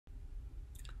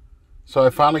So I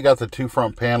finally got the two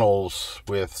front panels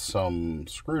with some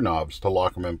screw knobs to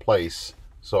lock them in place.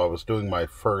 So I was doing my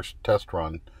first test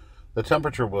run. The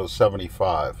temperature was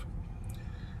 75.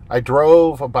 I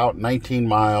drove about 19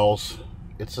 miles.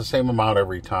 It's the same amount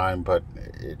every time, but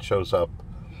it shows up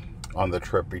on the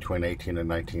trip between 18 and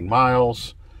 19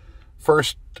 miles.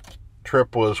 First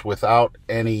trip was without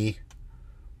any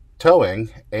towing,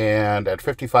 and at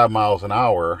 55 miles an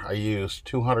hour, I used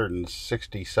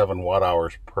 267 watt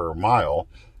hours per mile,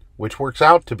 which works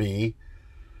out to be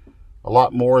a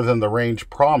lot more than the range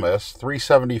promised,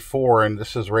 374, and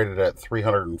this is rated at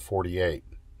 348.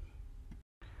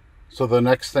 So the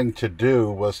next thing to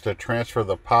do was to transfer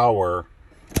the power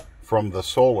from the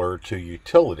solar to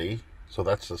utility. So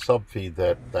that's the subfeed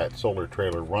that solar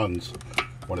trailer runs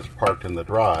when it's parked in the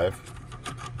drive.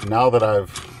 Now that I've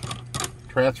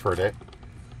transferred it,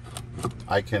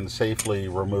 I can safely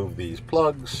remove these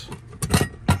plugs,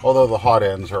 although the hot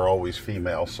ends are always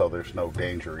female, so there's no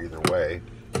danger either way,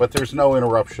 but there's no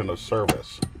interruption of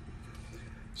service.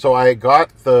 So I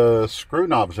got the screw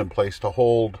knobs in place to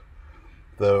hold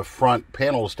the front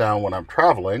panels down when I'm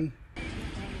traveling,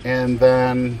 and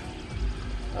then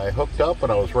I hooked up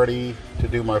and I was ready to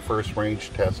do my first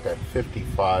range test at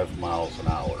 55 miles an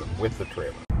hour with the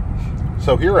trailer.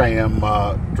 So here I am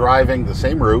driving the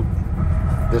same route,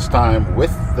 this time with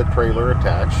the trailer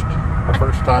attached. The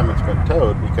first time it's been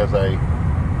towed because I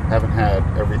haven't had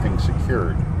everything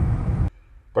secured.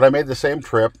 But I made the same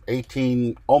trip,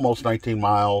 18, almost 19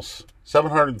 miles,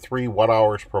 703 watt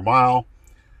hours per mile.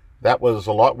 That was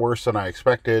a lot worse than I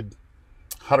expected.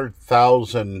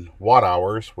 100,000 watt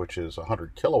hours, which is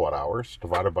 100 kilowatt hours,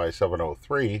 divided by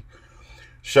 703.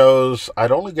 Shows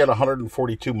I'd only get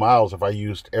 142 miles if I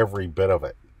used every bit of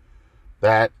it.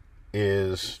 That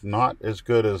is not as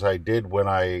good as I did when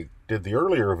I did the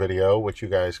earlier video, which you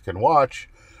guys can watch,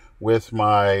 with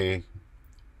my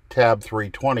Tab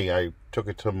 320. I took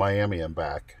it to Miami and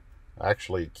back,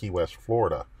 actually Key West,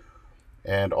 Florida,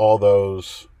 and all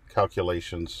those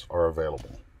calculations are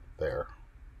available there.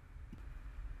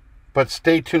 But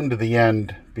stay tuned to the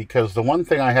end, because the one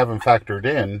thing I haven't factored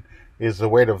in is the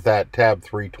weight of that Tab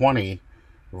 320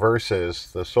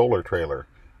 versus the solar trailer.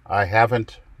 I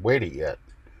haven't weighed it yet,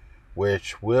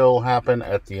 which will happen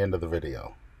at the end of the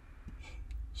video.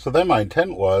 So then my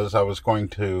intent was I was going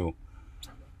to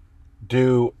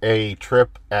do a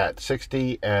trip at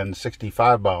 60 and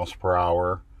 65 miles per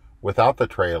hour without the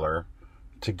trailer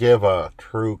to give a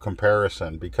true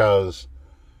comparison, because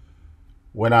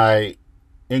when I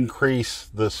increase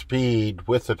the speed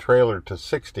with the trailer to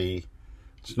 60,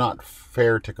 it's not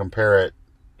fair to compare it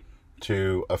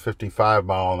to a 55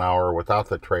 mile an hour without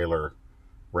the trailer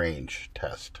range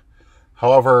test.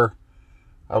 However,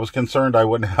 I was concerned I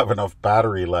wouldn't have enough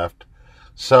battery left.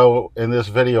 So in this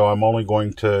video, I'm only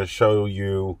going to show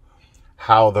you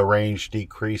how the range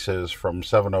decreases from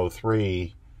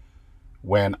 703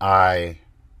 when I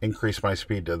increase my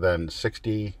speed to then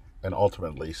 60 and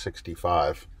ultimately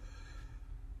 65,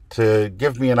 to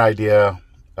give me an idea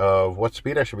of what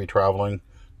speed I should be traveling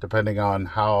depending on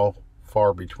how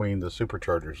far between the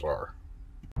superchargers are.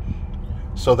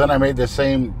 So then I made the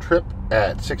same trip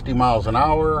at 60 miles an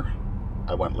hour.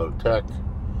 I went low tech.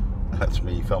 That's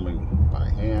me filming by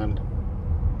hand.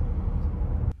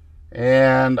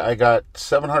 And I got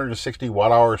 760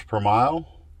 watt hours per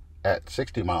mile at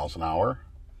 60 miles an hour.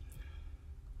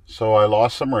 So I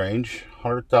lost some range,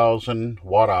 100,000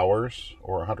 watt hours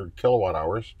or 100 kilowatt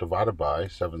hours divided by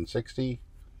 760.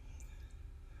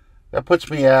 That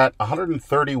puts me at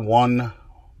 131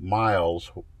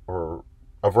 miles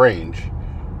of range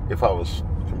if I was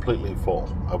completely full.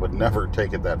 I would never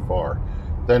take it that far.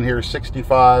 Then here's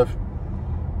 65,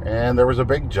 and there was a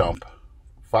big jump.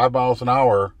 5 miles an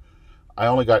hour, I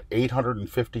only got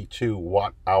 852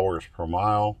 watt hours per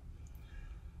mile.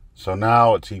 So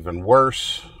now it's even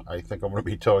worse. I think I'm going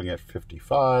to be towing at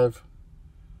 55.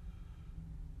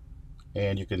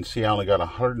 And you can see I only got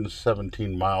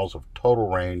 117 miles of total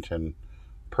range in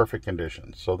perfect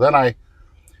conditions. So then I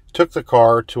took the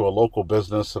car to a local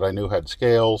business that I knew had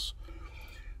scales.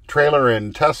 Trailer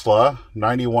in Tesla,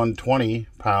 9120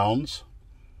 pounds.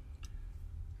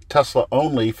 Tesla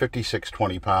only,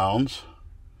 5620 pounds.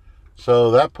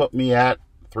 So that put me at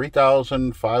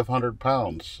 3,500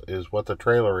 pounds is what the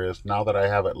trailer is now that I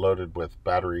have it loaded with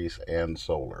batteries and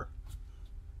solar.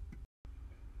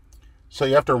 So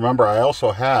you have to remember, I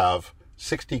also have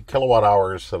 60 kilowatt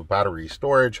hours of battery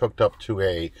storage hooked up to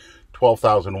a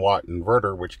 12,000 watt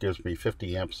inverter, which gives me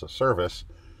 50 amps of service.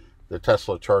 The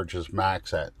Tesla charges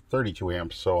max at 32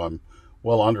 amps, so I'm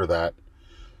well under that.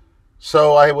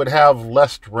 So I would have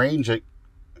less range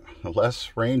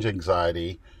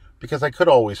anxiety because I could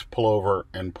always pull over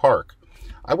and park.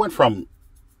 I went from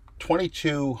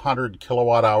 2,200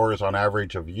 kilowatt hours on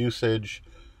average of usage,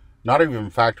 not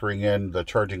even factoring in the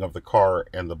charging of the car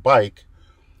and the bike,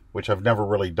 which I've never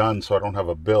really done, so I don't have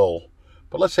a bill.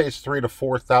 But let's say it's 3,000 to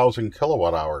 4,000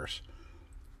 kilowatt hours.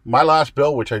 My last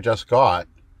bill, which I just got,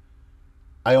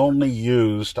 I only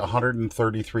used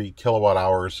 133 kilowatt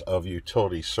hours of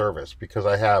utility service because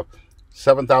I have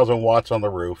 7,000 watts on the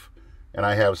roof and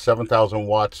I have 7,000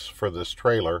 watts for this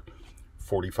trailer,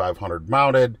 4,500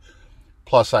 mounted,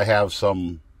 plus I have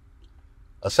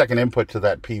a second input to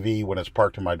that PV when it's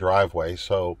parked in my driveway.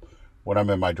 So when I'm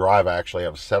in my drive, I actually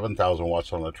have 7,000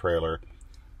 watts on the trailer.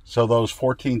 So those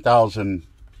 14,000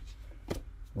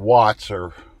 watts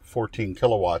or 14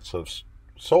 kilowatts of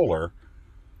solar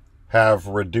have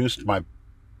reduced my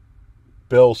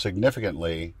bill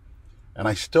significantly, and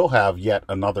I still have yet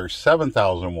another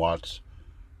 7,000 watts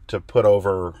to put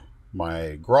over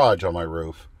my garage on my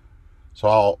roof.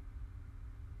 So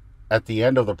at the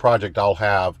end of the project, I'll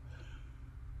have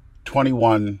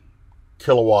 21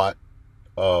 kilowatt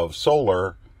of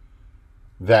solar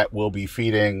that will be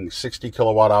feeding 60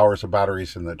 kilowatt hours of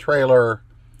batteries in the trailer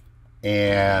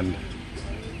and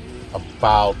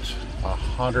about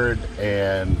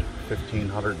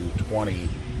 120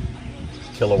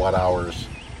 kilowatt hours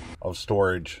of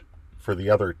storage for the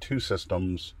other two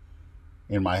systems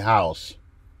in my house.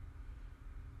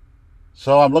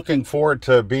 So I'm looking forward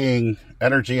to being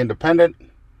energy independent.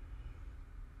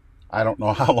 I don't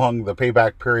know how long the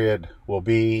payback period will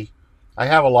be. I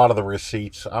have a lot of the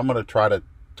receipts. I'm going to try to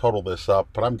total this up,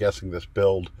 but I'm guessing this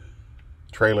build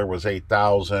trailer was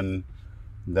 $8,000.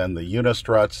 Then the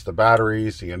Unistruts, the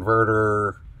batteries, the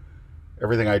inverter,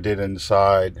 everything I did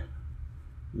inside,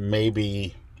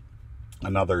 maybe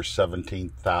another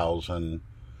 $17,000.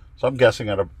 So I'm guessing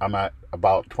I'm at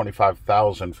about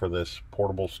 $25,000 for this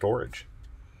portable storage.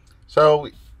 So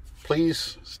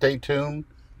please stay tuned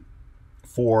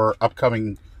for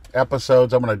upcoming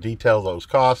episodes. I'm going to detail those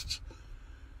costs.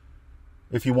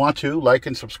 If you want to, like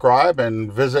and subscribe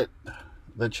and visit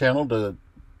the channel to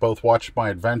both watch my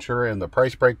adventure and the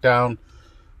price breakdown.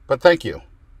 But thank you.